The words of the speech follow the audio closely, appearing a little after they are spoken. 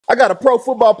I got a pro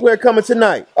football player coming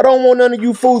tonight. I don't want none of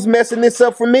you fools messing this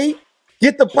up for me.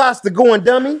 Get the pasta going,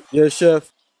 dummy. Yes, chef.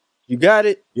 You got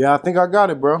it? Yeah, I think I got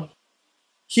it, bro.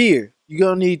 Here, you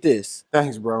gonna need this.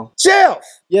 Thanks, bro. Chef!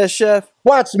 Yes, chef.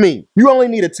 Watch me. You only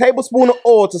need a tablespoon of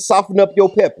oil to soften up your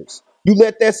peppers. You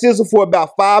let that sizzle for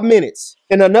about 5 minutes.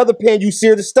 In another pan, you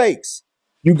sear the steaks.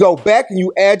 You go back and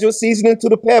you add your seasoning to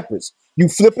the peppers. You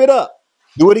flip it up.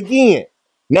 Do it again.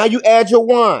 Now you add your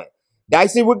wine.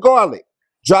 Dice it with garlic.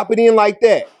 Drop it in like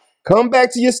that. Come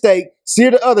back to your steak. Sear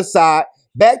the other side.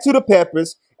 Back to the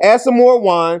peppers. Add some more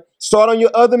wine. Start on your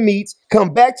other meats.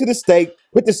 Come back to the steak.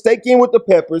 Put the steak in with the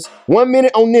peppers. 1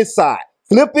 minute on this side.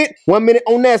 Flip it. 1 minute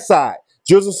on that side.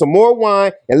 Drizzle some more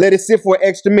wine and let it sit for an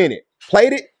extra minute.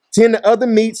 Plate it. Tend the other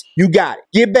meats. You got it.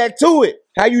 Get back to it.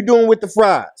 How you doing with the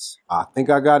fries? I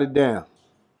think I got it down.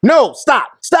 No, stop.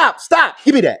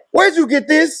 Give me that. Where'd you get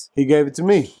this? He gave it to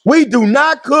me. We do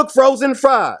not cook frozen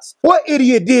fries. What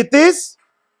idiot did this?